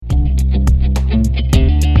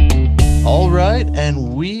right,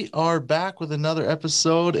 and we are back with another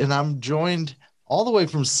episode, and I'm joined all the way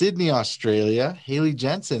from Sydney, Australia. Haley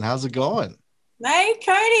Jensen, how's it going? Hey,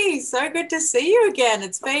 Cody, so good to see you again.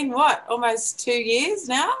 It's been what, almost 2 years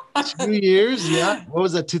now? 2 years, yeah. What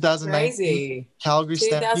was that, 2019? Crazy. Calgary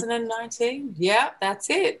Stampede? 2019. Yeah, that's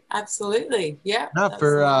it. Absolutely. Yeah, Yeah, that was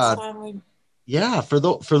the last time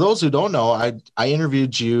we. for those who don't know, I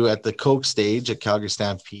interviewed you at the Coke stage at Calgary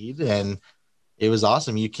Stampede, and it was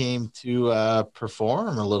awesome. You came to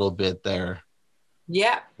perform a little bit there.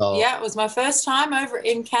 Yeah, So yeah, it was my first time over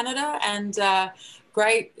in Canada and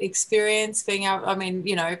great experience being able, I mean,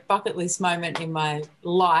 bucket list moment in my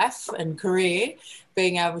life and career,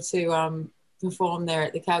 being able to perform there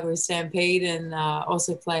at the Calgary Stampede and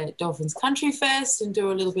also play at Dolphins Country Fest and do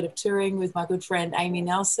a little bit of touring with my good friend Amy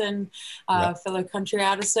Nelson, yeah, fellow country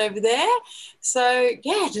artist over there. So,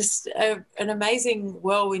 yeah, just an amazing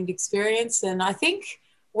whirlwind experience. And I think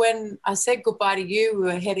when I said goodbye to you, we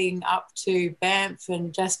were heading up to Banff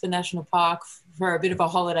and Jasper National Park for a bit of a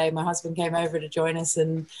holiday. My husband came over to join us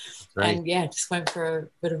and that's right. and yeah, just went for a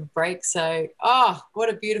bit of a break. So, oh, what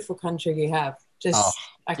a beautiful country you have. Oh, Just,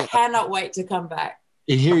 I cannot wait to come back.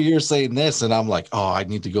 here you're saying this, and I'm like, oh, I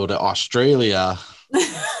need to go to Australia.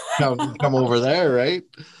 Come over there, right?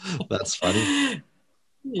 That's funny.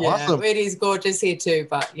 Yeah, Awesome. it is gorgeous here too,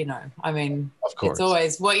 but I mean, Of it's course.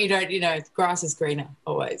 always what you don't, grass is greener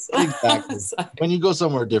always. Exactly. So, When you go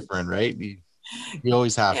somewhere different, right? You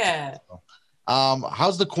always have to. yeah. So.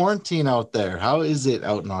 How's the quarantine out there? How is it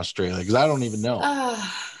out in Australia? Because I don't even know. Uh,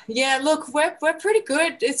 yeah, look, we're pretty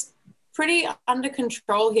good. It's pretty under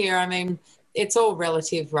control here. I mean, it's all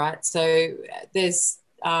relative, right? So there's,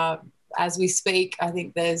 as we speak, I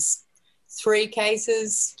think there's 3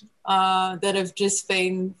 cases that have just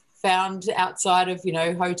been found outside of,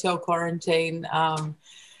 hotel quarantine,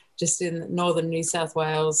 just in northern New South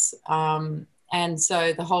Wales. And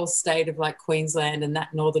so the whole state of like Queensland and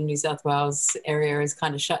that northern New South Wales area is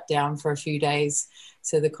kind of shut down for a few days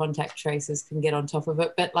so the contact tracers can get on top of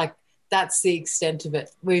it. But like that's the extent of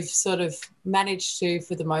it. We've sort of managed to,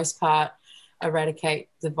 for the most part, eradicate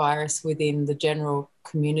the virus within the general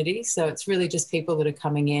community. So it's really just people that are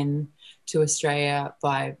coming in to Australia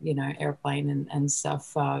by, airplane and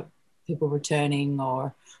stuff, people returning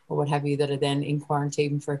or what have you that are then in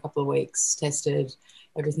quarantine for a couple of weeks, tested,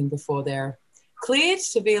 everything before they're cleared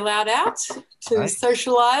to be allowed out to Right.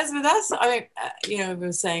 socialize with us. I mean, we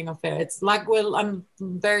were saying off air, it's like I'm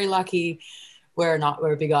very lucky we're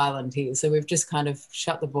a big island here. So we've just kind of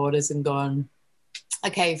shut the borders and gone,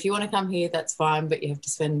 okay, if you want to come here, that's fine, but you have to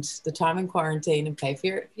spend the time in quarantine and pay for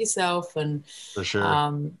it yourself. And, For sure.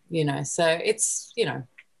 so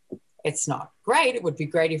it's not great. It would be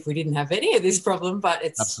great if we didn't have any of this problem, but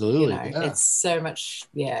it's, Absolutely. Yeah. it's so much,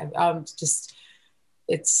 yeah, just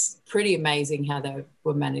it's pretty amazing how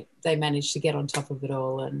they managed to get on top of it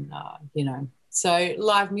all. And, so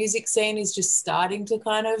live music scene is just starting to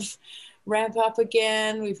kind of ramp up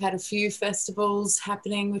again. We've had a few festivals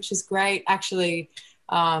happening, which is great. Actually,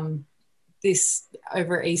 this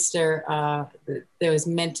over Easter, there was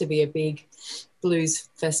meant to be a big blues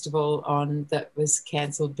festival on that was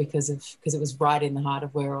cancelled because it was right in the heart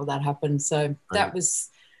of where all that happened. So Right. that was,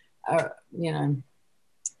 you know,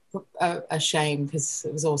 a shame because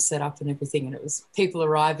it was all set up and everything, and it was people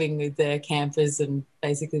arriving with their campers and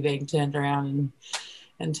basically being turned around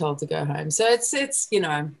and told to go home. So it's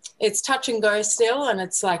it's touch and go still, and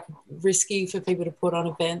it's like risky for people to put on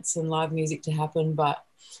events and live music to happen, but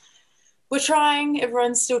we're trying.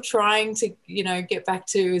 Everyone's still trying to get back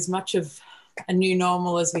to as much of a new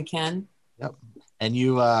normal as we can. Yep. And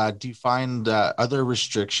you do you find other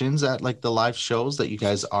restrictions at like the live shows that you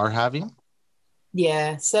guys are having?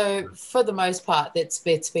 Yeah, so for the most part,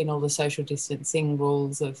 it's been all the social distancing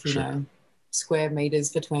rules of Sure. square meters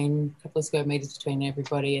between a couple of square meters between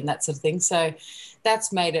everybody and that sort of thing. So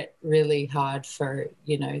that's made it really hard for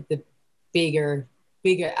the bigger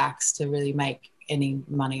acts to really make any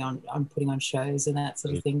money on putting on shows and that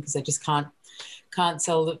sort of Right. thing because they just can't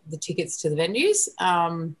sell the tickets to the venues.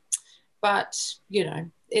 But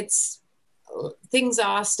it's things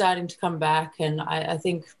are starting to come back, and I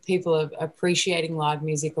think people are appreciating live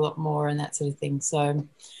music a lot more and that sort of thing. So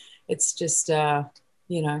it's just,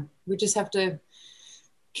 we just have to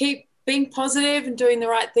keep being positive and doing the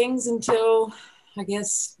right things until I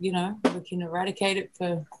guess, we can eradicate it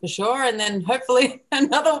for sure. And then hopefully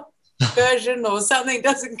another version or something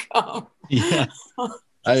doesn't come. Yeah,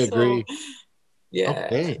 I So, agree. yeah.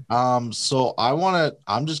 Okay. So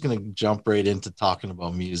I'm just gonna jump right into talking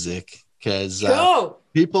about music because Cool.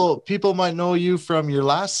 people might know you from your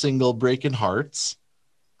last single, Breaking Hearts,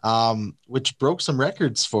 which broke some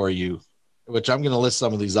records for you. which I'm going to list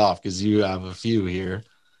some of these off because you have a few here.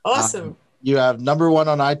 Awesome. You have #1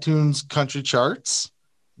 on iTunes country charts,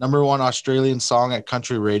 #1 Australian song at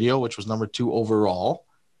country radio, which was #2 overall.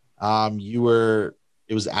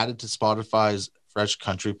 It was added to Spotify's Fresh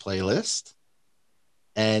Country playlist,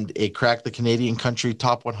 and it cracked the Canadian country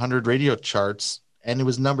top 100 radio charts, and it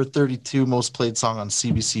was #32 most played song on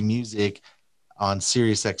CBC Music on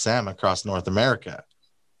Sirius XM across North America.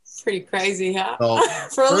 Pretty crazy, huh? So,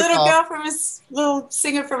 for a little girl little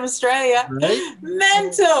singer from Australia, right?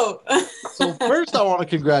 Mental. So first, I want to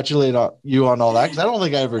congratulate you on all that, because I don't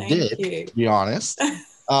think I ever did, to be honest.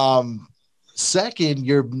 Second,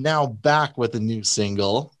 you're now back with a new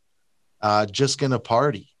single, "Just Gonna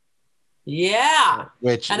Party." Yeah,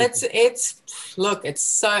 it's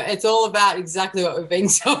all about exactly what we've been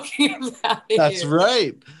talking about here. That's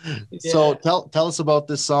right. Yeah. So tell us about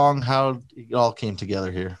this song, how it all came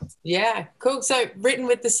together here. Yeah, cool. So written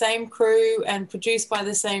with the same crew and produced by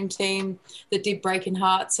the same team that did Breaking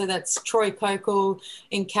Hearts. So that's Troy Cokel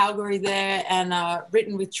in Calgary there, and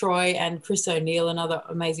written with Troy and Chris O'Neill, another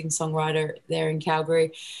amazing songwriter there in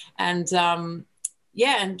Calgary. And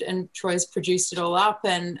and Troy's produced it all up,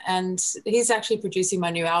 and he's actually producing my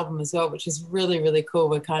new album as well, which is really, really cool.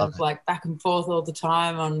 We're kind of like back and forth all the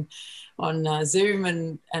time on Zoom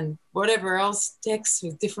and whatever else, text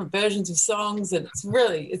with different versions of songs, and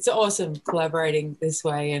it's awesome collaborating this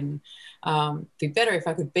way. And be better if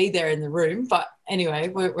I could be there in the room, but anyway,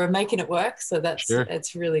 we're making it work, so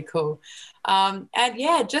that's really cool. And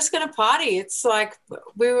yeah, Just Gonna Party. It's like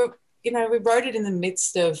we wrote it in the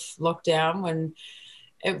midst of lockdown when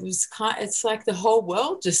it's like the whole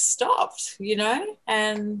world just stopped,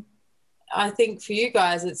 and I think for you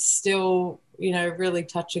guys it's still, really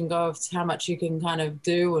touch and go of how much you can kind of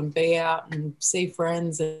do and be out and see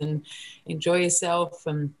friends and enjoy yourself.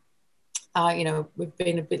 And we've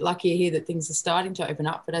been a bit luckier here that things are starting to open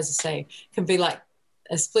up, but as I say, it can be like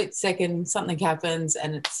a split second, something happens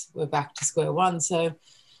and we're back to square one. So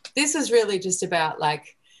this is really just about,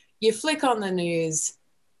 like, you flick on the news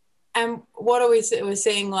and what are we seeing? We're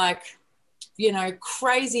seeing, like,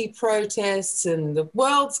 crazy protests and the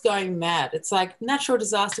world's going mad. It's like natural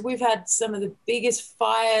disaster. We've had some of the biggest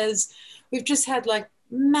fires. We've just had like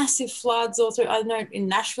massive floods all through. I know in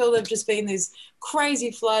Nashville there've just been these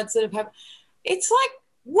crazy floods that have happened. It's like,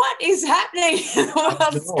 what is happening? The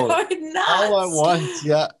world's going nuts. All at once,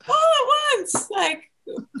 yeah. All at once. Like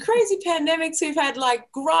crazy pandemics. We've had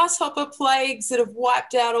like grasshopper plagues that have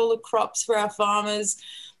wiped out all the crops for our farmers.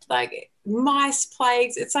 Like mice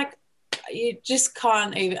plagues. It's like you just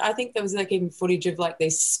can't even. I think there was like even footage of like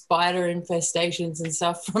these spider infestations and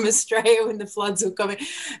stuff from Australia when the floods were coming.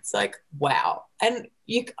 It's like, wow. And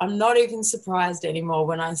I'm not even surprised anymore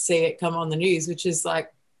when I see it come on the news, which is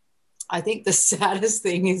like, I think the saddest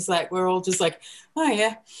thing is like we're all just like, oh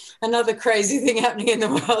yeah, another crazy thing happening in the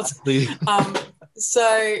world.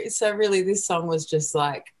 So really this song was just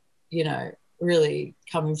like, really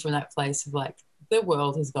coming from that place of like, the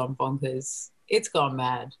world has gone bonkers. It's gone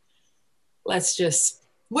mad. We're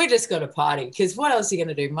just got to party, because what else are you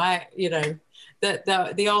going to do?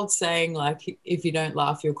 The old saying, like, if you don't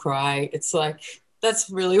laugh, you'll cry. It's like, that's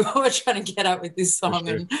really what we're trying to get at with this song.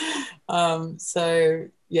 Sure. And so,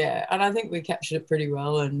 yeah, and I think we captured it pretty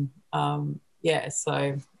well. And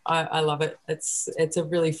so I love it. It's a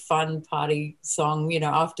really fun party song.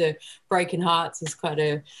 After Breaking Hearts is quite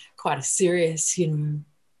a serious,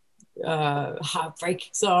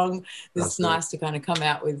 heartbreaking song. It's nice to kind of come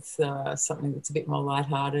out with something that's a bit more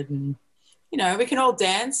lighthearted, and we can all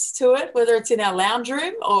dance to it, whether it's in our lounge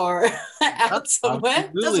room or out somewhere.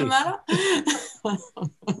 Doesn't matter.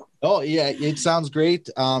 Oh yeah, it sounds great.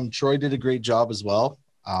 Troy did a great job as well.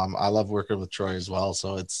 I love working with Troy as well,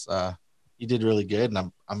 so it's he did really good,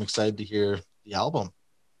 and I'm excited to hear the album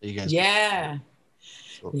that you guys did.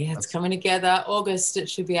 So yeah, it's coming together. August, it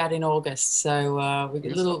should be out in August. So we've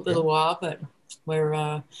got a little while, but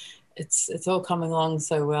we're it's all coming along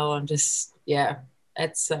so well. I'm just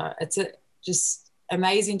it's just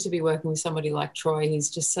amazing to be working with somebody like Troy.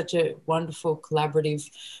 He's just such a wonderful collaborative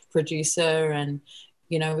producer, and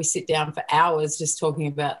we sit down for hours just talking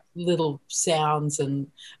about little sounds,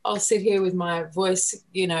 and I'll sit here with my voice,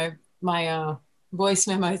 my voice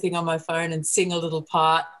memo thing on my phone and sing a little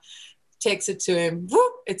part. Text it to him,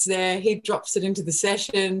 whoop, it's there. He drops it into the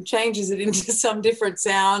session, changes it into some different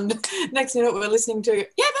sound. Next minute we're listening to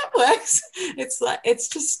it. Yeah, that works. It's like,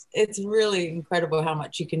 it's really incredible how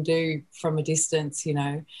much you can do from a distance,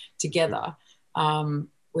 together,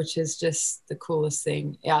 which is just the coolest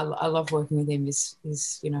thing. Yeah, I love working with him. He's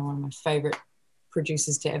one of my favorite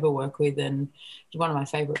producers to ever work with, and one of my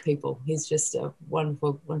favorite people. He's just a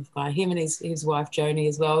wonderful, wonderful guy. Him and his wife Joni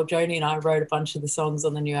as well. Joni and I wrote a bunch of the songs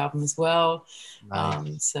on the new album as well.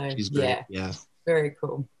 Nice. So She's great. Yeah. Very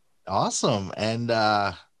cool. Awesome. And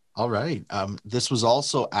all right. This was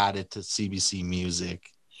also added to CBC Music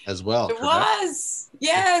as well. It correct? Was.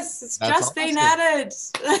 Yes, it's That's just been awesome. added.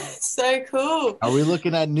 So cool. Are we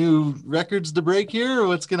looking at new records to break here, or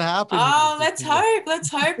what's going to happen? Oh, let's hope. Let's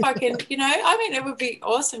hope I can, I mean, it would be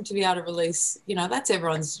awesome to be able to release, that's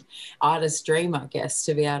everyone's artist dream, I guess,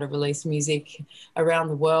 to be able to release music around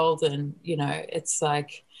the world. And, it's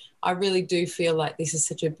like, I really do feel like this is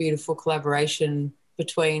such a beautiful collaboration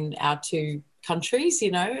between our two countries,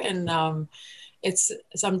 and so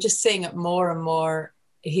I'm just seeing it more and more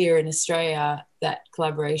here in Australia, that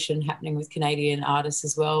collaboration happening with Canadian artists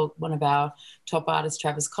as well. One of our top artists,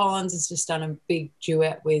 Travis Collins, has just done a big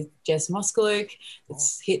duet with Jess Moskaluk.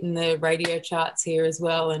 It's hitting the radio charts here as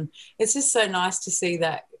well. And it's just so nice to see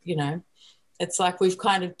that, it's like we've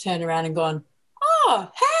kind of turned around and gone,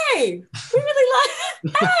 oh, hey, we really like,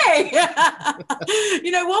 hey,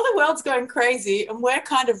 while the world's going crazy and we're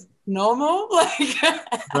kind of normal, like,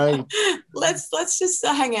 right, let's just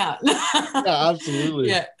hang out. Yeah, absolutely.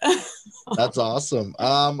 Yeah. That's awesome.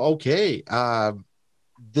 Okay.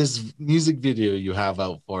 This music video you have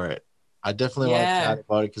out for it, I definitely want to chat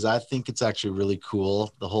about it, because I think it's actually really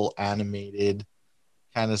cool, the whole animated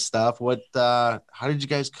kind of stuff. How did you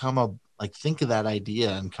guys think of that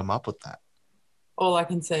idea and come up with that? All I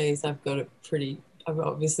can say is I've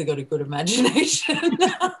obviously got a good imagination.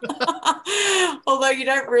 Although you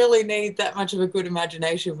don't really need that much of a good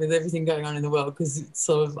imagination with everything going on in the world, because it's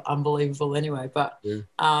sort of unbelievable anyway. But the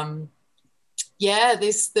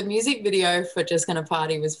music video for Just Gonna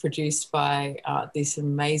Party was produced by this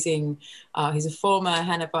amazing, he's a former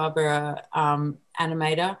Hanna-Barbera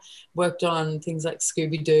animator, worked on things like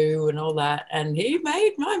Scooby-Doo and all that, and he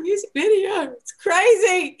made my music video. It's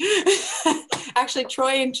crazy. Actually,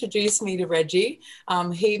 Troy introduced me to Reggie.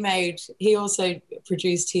 He also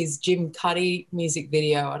produced his Jim Cuddy music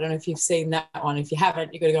video. I don't know if you've seen that one. If you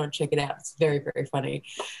haven't, you've got to go and check it out. It's very, very funny,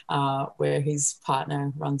 where his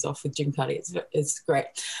partner runs off with Jim Cuddy. It's great.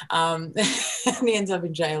 And he ends up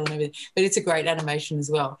in jail and everything. But it's a great animation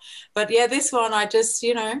as well. But yeah, this one, I just,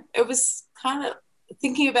 it was kind of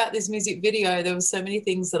thinking about this music video. There were so many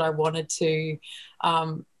things that I wanted to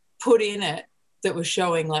put in it that was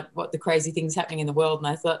showing like what the crazy things happening in the world. And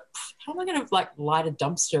I thought, how am I going to like light a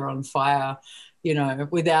dumpster on fire,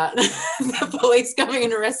 without the police coming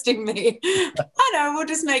and arresting me? I know, we'll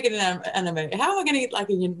just make it an anime. How am I going to get like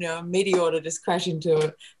a meteor to just crash into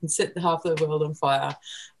it and set half the world on fire,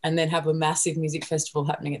 and then have a massive music festival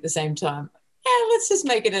happening at the same time? Yeah, let's just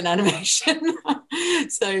make it an animation.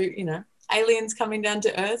 So, aliens coming down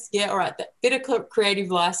to Earth. Yeah, all right. That bit of creative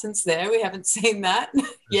license there. We haven't seen that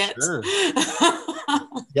yet. Sure.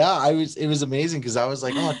 Yeah, it was amazing, because I was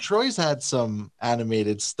like, oh, Troy's had some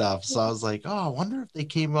animated stuff. So I was like, oh, I wonder if they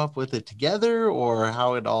came up with it together or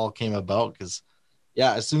how it all came about. Because,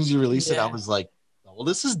 yeah, as soon as you released it, I was like, well,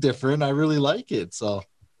 this is different. I really like it. So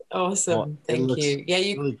awesome. Thank you. Yeah,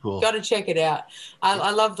 you really cool. Got to check it out.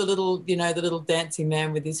 I love the little, the little dancing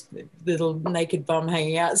man with his little naked bum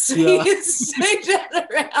hanging out. So around.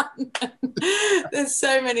 There's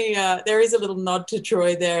so many. There is a little nod to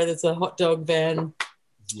Troy there. There's a hot dog van,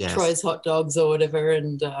 Troy's Hot Dogs or whatever.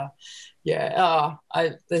 And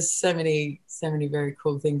there's so many very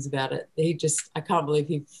cool things about it. I can't believe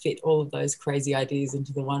he fit all of those crazy ideas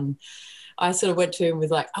into the one. I sort of went to him with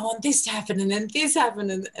like, I want this to happen, and then this happened.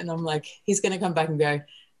 And I'm like, he's going to come back and go,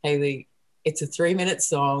 Hayley, it's a 3-minute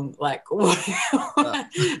song. Like, what?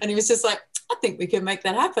 And he was just like, I think we can make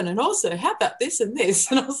that happen. And also, how about this and this?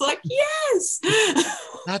 And I was like, yes.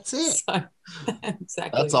 That's it. So,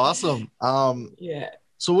 exactly. That's awesome. Yeah.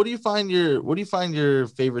 So what do you find your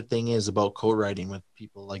favorite thing is about co-writing with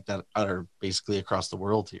people like that are basically across the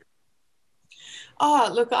world here? Oh,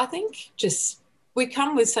 look, I think just we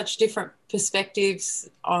come with such different perspectives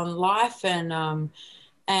on life and on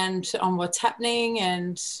what's happening,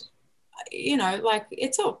 and like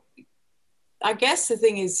it's all. I guess the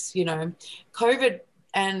thing is, COVID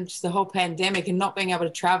and the whole pandemic and not being able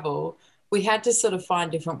to travel, we had to sort of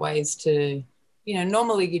find different ways to.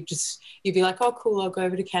 Normally you'd be like, oh, cool, I'll go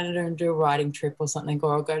over to Canada and do a writing trip or something,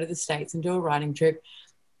 or I'll go to the States and do a writing trip.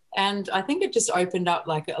 And I think it just opened up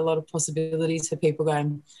like a lot of possibilities for people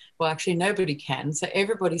going, well, actually nobody can. So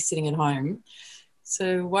everybody's sitting at home.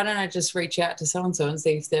 So why don't I just reach out to so-and-so and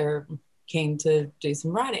see if they're keen to do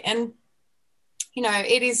some writing? And,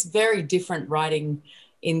 it is very different writing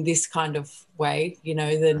in this kind of way,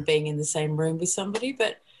 than being in the same room with somebody.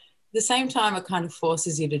 But the same time, it kind of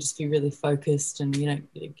forces you to just be really focused, and you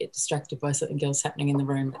get distracted by something else happening in the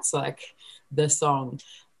room. It's like the song.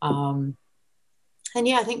 And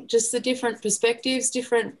yeah, I think just the different perspectives,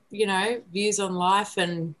 different, views on life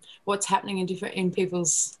and what's happening in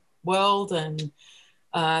people's world, and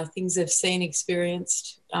things they've seen,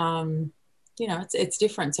 experienced. It's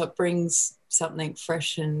different. So it brings something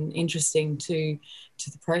fresh and interesting to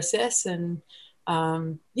the process. And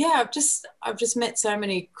I've just met so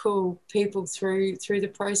many cool people through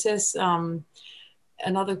the process.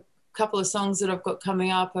 Another couple of songs that I've got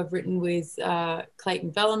coming up, I've written with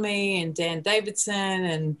Clayton Bellamy and Dan Davidson,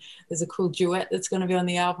 and there's a cool duet that's going to be on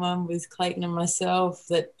the album with Clayton and myself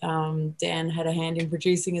that Dan had a hand in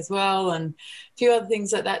producing as well, and a few other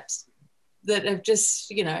things like that have just,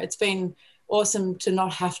 it's been awesome to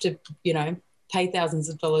not have to, pay thousands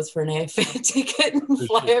of dollars for an airfare ticket and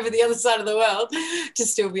fly over the other side of the world to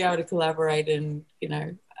still be able to collaborate and,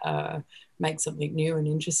 make something new and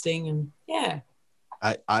interesting. And yeah.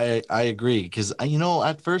 I agree, because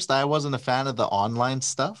at first I wasn't a fan of the online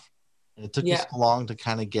stuff, and it took me so long to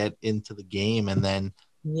kind of get into the game. And then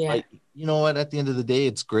you know what, at the end of the day,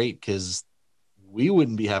 it's great, because we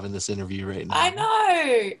wouldn't be having this interview right now. I know.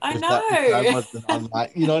 If that wasn't online.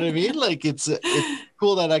 You know what I mean? Like it's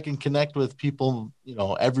cool that I can connect with people,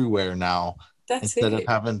 everywhere now. Instead of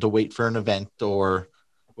having to wait for an event or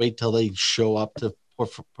wait till they show up to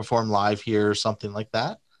perform live here or something like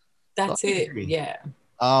that. That's it. Yeah.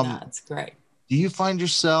 That's great. Do you find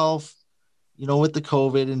yourself, with the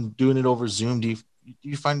COVID and doing it over Zoom, do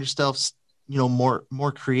you find yourself,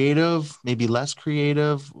 more creative, maybe less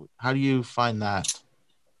creative? How do you find that?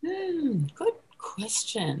 Good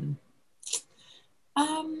question.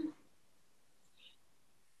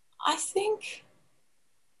 I think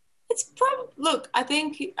it's probably, I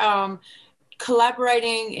think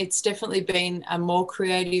collaborating, it's definitely been a more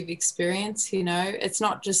creative experience. It's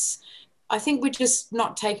not just, I think we're just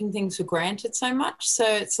not taking things for granted so much. So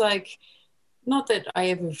it's like, not that I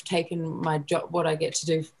ever have taken my job, what I get to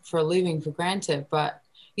do for a living, for granted, but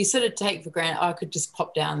you sort of take for granted, I could just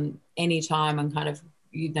pop down anytime and kind of,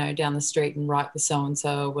 down the street and write with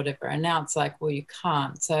so-and-so or whatever. And now it's like, well, you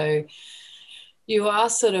can't. So you are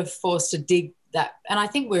sort of forced to dig that. And I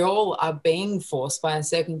think we all are being forced by our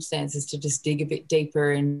circumstances to just dig a bit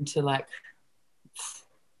deeper into, like,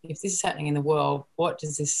 if this is happening in the world, what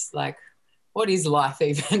is life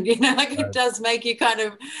even? It does make you kind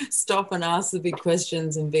of stop and ask the big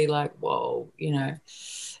questions and be like, whoa, I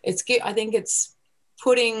think it's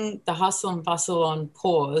putting the hustle and bustle on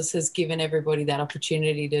pause has given everybody that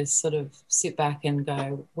opportunity to sort of sit back and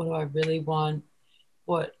go, what do I really want?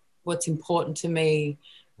 What's important to me?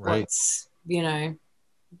 Right. What's,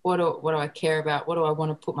 what do I care about? What do I want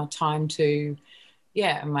to put my time to?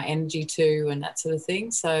 Yeah, and my energy to, and that sort of thing.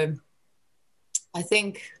 So I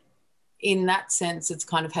think in that sense, it's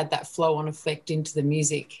kind of had that flow-on effect into the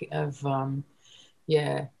music of,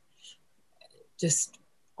 just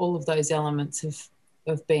all of those elements of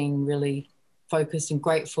being really focused and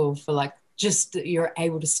grateful for, like, just that you're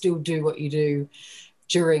able to still do what you do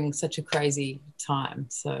during such a crazy time.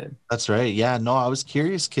 So that's right. Yeah, no, I was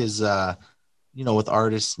curious because, with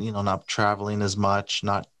artists, not traveling as much,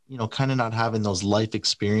 not, kind of not having those life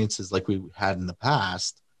experiences like we had in the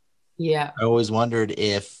past. Yeah. I always wondered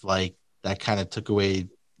if, like, that kind of took away,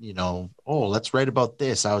 oh, let's write about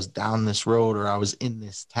this. I was down this road, or I was in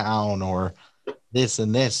this town, or this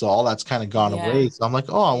and this. So all that's kind of gone away. So I'm like,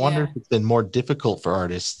 oh, I wonder if it's been more difficult for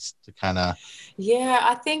artists to kind of. Yeah,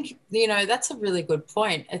 I think, that's a really good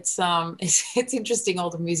point. It's interesting, all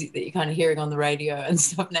the music that you're kind of hearing on the radio and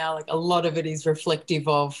stuff now, like a lot of it is reflective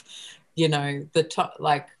of, the top,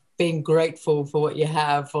 like being grateful for what you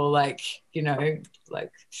have, or like,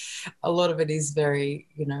 like a lot of it is very,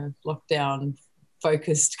 lockdown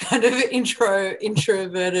focused, kind of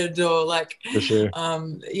introverted, or like, for sure.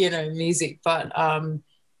 Music. But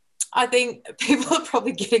I think people are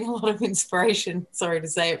probably getting a lot of inspiration, sorry to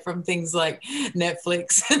say it, from things like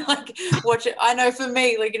Netflix and like watch it. I know for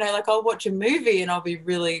me, like, like I'll watch a movie and I'll be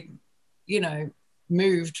really,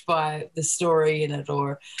 moved by the story in it,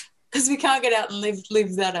 or because we can't get out and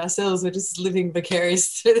live that ourselves. We're just living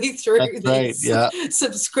vicariously through these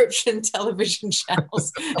subscription television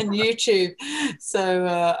channels and YouTube.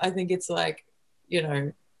 So I think it's like,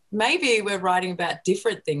 maybe we're writing about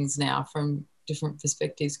different things now from different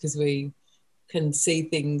perspectives, because we can see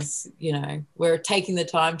things, we're taking the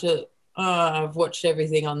time to, I've watched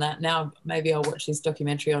everything on that. Now maybe I'll watch this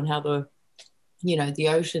documentary on how the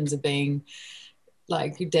oceans are being,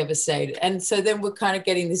 like, devastated. And so then we're kind of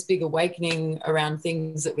getting this big awakening around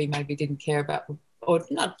things that we maybe didn't care about or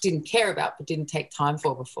not didn't care about, but didn't take time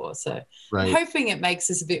for before. So I'm Right. hoping it makes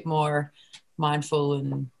us a bit more mindful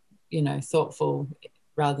and, thoughtful,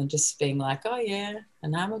 rather than just being like, oh yeah,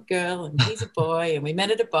 and I'm a girl and he's a boy and we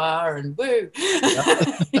met at a bar and woo.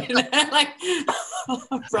 Like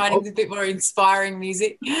writing a bit more inspiring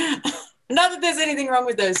music. Not that there's anything wrong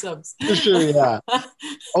with those songs. For sure, yeah.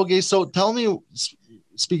 Okay, so tell me,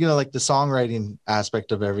 speaking of like the songwriting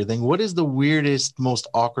aspect of everything, what is the weirdest, most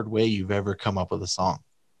awkward way you've ever come up with a song?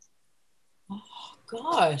 Oh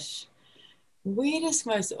gosh. Weirdest,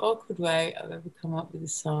 most awkward way I've ever come up with a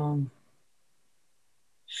song.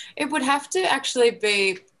 It would have to actually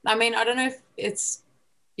be, I mean, I don't know if it's,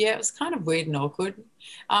 yeah, it was kind of weird and awkward.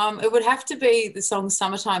 It would have to be the song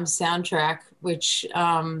Summertime Soundtrack, which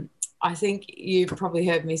I think you've probably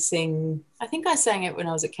heard me sing. I think I sang it when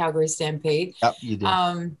I was at Calgary Stampede. Yep, you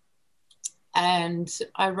did. And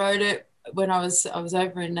I wrote it when I was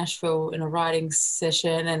over in Nashville in a writing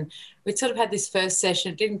session, and we sort of had this first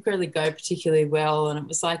session. It didn't really go particularly well, and it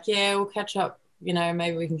was like, yeah, we'll catch up,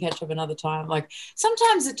 maybe we can catch up another time. Like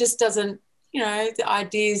sometimes it just doesn't, the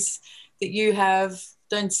ideas that you have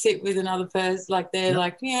don't sit with another person. Like they're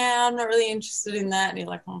like, yeah, I'm not really interested in that. And you're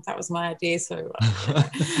like, oh, that was my idea. So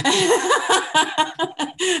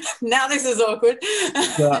now this is awkward.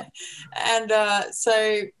 Yeah. And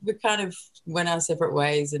so we kind of went our separate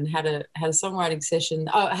ways and had a songwriting session.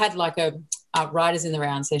 I had like a writers in the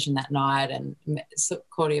round session that night, and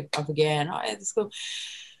caught up again. Oh, yeah, that's cool.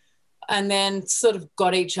 And then sort of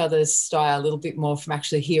got each other's style a little bit more from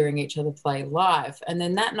actually hearing each other play live. And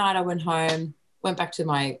then that night I went home, went back to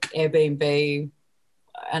my Airbnb,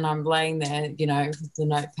 and I'm laying there, with the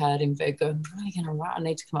notepad in bed going, what am I going to write? I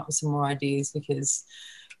need to come up with some more ideas, because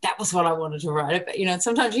that was what I wanted to write. But,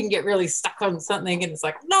 sometimes you can get really stuck on something and it's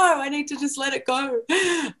like, no, I need to just let it go.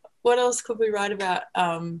 What else could we write about?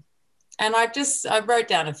 And I wrote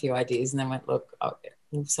down a few ideas and then went, look,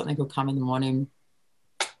 something will come in the morning.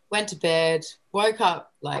 Went to bed, woke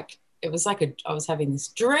up, like it was like I was having this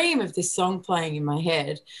dream of this song playing in my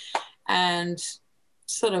head, and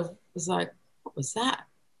sort of was like, what was that?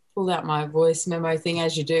 Pulled out my voice memo thing,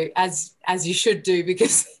 as you do, as you should do,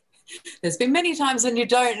 because there's been many times when you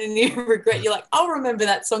don't and you regret. You're like, I'll remember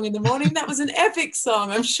that song in the morning. That was an epic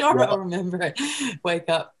song. I'm sure I'll remember it. Wake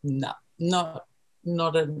up, no, not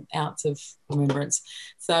an ounce of remembrance.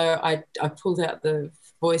 So I pulled out the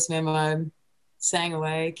voice memo, sang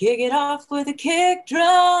away, kick it off with a kick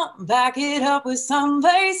drum, back it up with some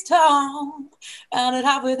bass tone, round it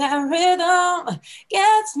up with that rhythm,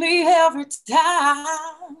 gets me every time.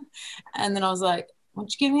 And then I was like, why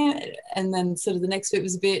don't you give me it? And then sort of the next bit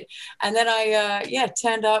was a bit, and then I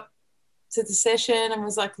turned up to the session and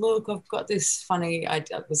was like, look, I've got this funny,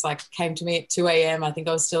 it was like, came to me at 2 a.m. I think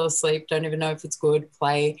I was still asleep, don't even know if it's good,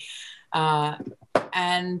 play. And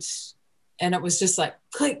it was just like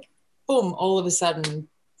click, boom, all of a sudden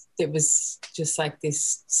it was just like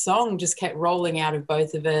this song just kept rolling out of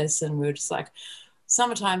both of us, and we were just like,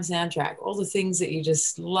 Summertime Soundtrack, all the things that you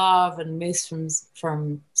just love and miss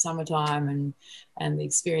from summertime and the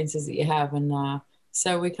experiences that you have. And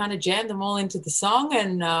so we kind of jammed them all into the song,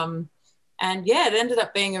 and yeah, it ended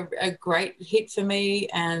up being a great hit for me.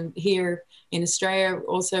 And here in Australia,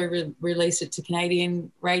 also released it to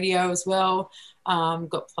Canadian radio as well.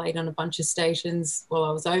 Got played on a bunch of stations while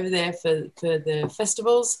I was over there for the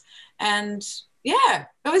festivals. And yeah,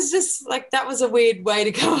 it was just like, that was a weird way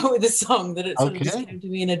to come up with a song, that it sort of just came to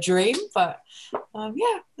me in a dream. But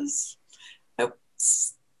yeah, it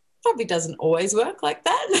probably doesn't always work like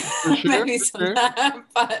that. For sure, maybe sometimes,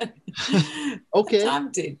 but okay,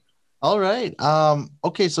 time did. All right.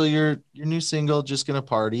 Okay, so your new single, Just Gonna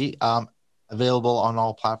Party, available on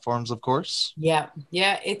all platforms, of course. Yeah,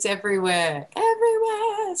 it's everywhere.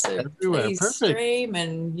 So everywhere. Please perfect. Stream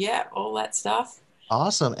and yeah, all that stuff.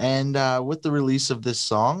 Awesome. And with the release of this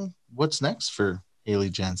song, what's next for Hayley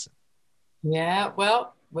Jansen? Yeah,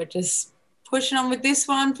 well, we're just pushing on with this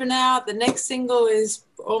one for now. The next single is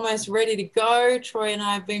almost ready to go. Troy and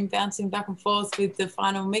I have been bouncing back and forth with the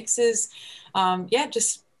final mixes.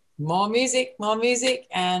 Just more music.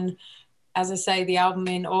 And as I say, the album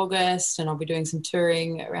in August, and I'll be doing some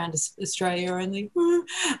touring around Australia only.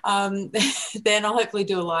 Then I'll hopefully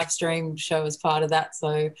do a live stream show as part of that, so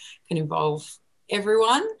it can involve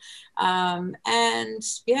everyone. And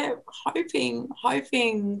yeah, hoping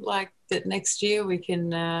like that next year we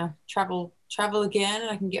can travel again,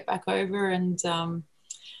 and I can get back over and come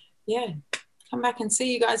back and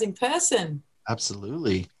see you guys in person.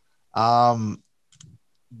 Absolutely.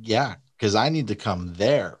 Yeah, because I need to come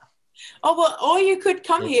there. Oh, well, or you could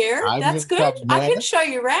come here. That's good. I can show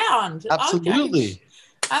you around. Absolutely.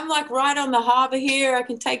 I'm like right on the harbour here. I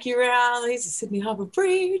can take you around. There's the Sydney Harbour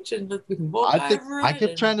Bridge, and we can walk over it. I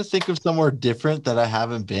kept trying to think of somewhere different that I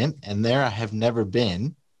haven't been, and there I have never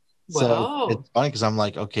been. So it's funny because I'm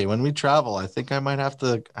like, okay, when we travel, I think I might have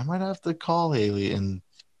to call Haley and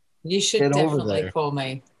you should definitely call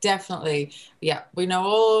me. Definitely. Yeah. We know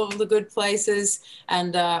all the good places.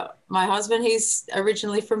 And my husband, he's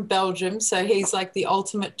originally from Belgium. So he's like the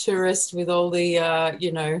ultimate tourist with all the,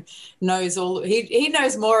 knows all, he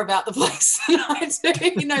knows more about the place than I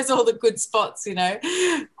do. He knows all the good spots,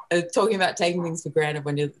 talking about taking things for granted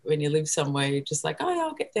when you live somewhere, you're just like, oh,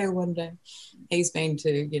 I'll get there one day. He's been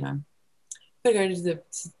to, gotta go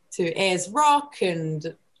to Ayers Rock,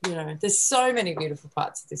 and there's so many beautiful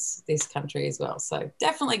parts of this country as well. So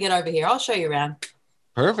definitely get over here. I'll show you around.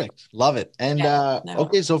 Perfect. Love it. And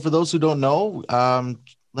okay, so for those who don't know,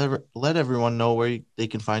 let everyone know where they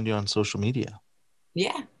can find you on social media.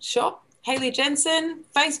 Yeah, sure. Haley Jensen,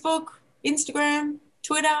 Facebook, Instagram,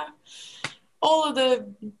 Twitter, all of the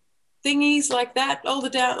thingies like that, all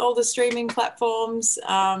the streaming platforms,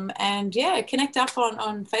 and connect up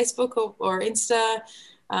on Facebook or Insta.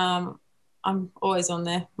 I'm always on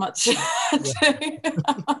there, much to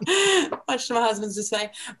my husband's dismay.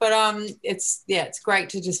 But it's great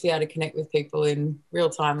to just be able to connect with people in real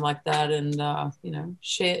time like that, and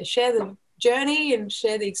share the journey and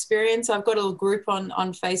share the experience. I've got a little group on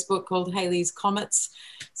Facebook called Haley's Comets,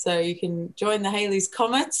 so you can join the Haley's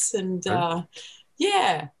Comets, and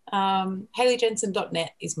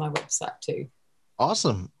HaleyJensen.net is my website too.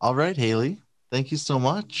 Awesome. All right, Haley, thank you so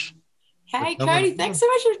much. Hey, Cody, thanks so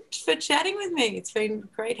much for chatting with me. It's been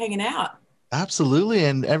great hanging out. Absolutely.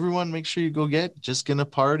 And everyone, make sure you go get Just Gonna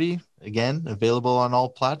Party. Again, available on all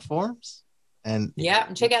platforms. And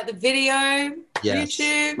check out the video. Yes.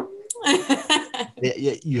 YouTube.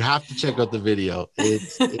 You have to check out the video.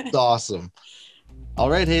 It's awesome. All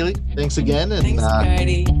right, Haley. Thanks again. And thanks,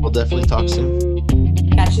 Cody. We'll definitely talk soon.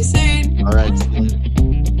 Catch you soon. All right. See you later.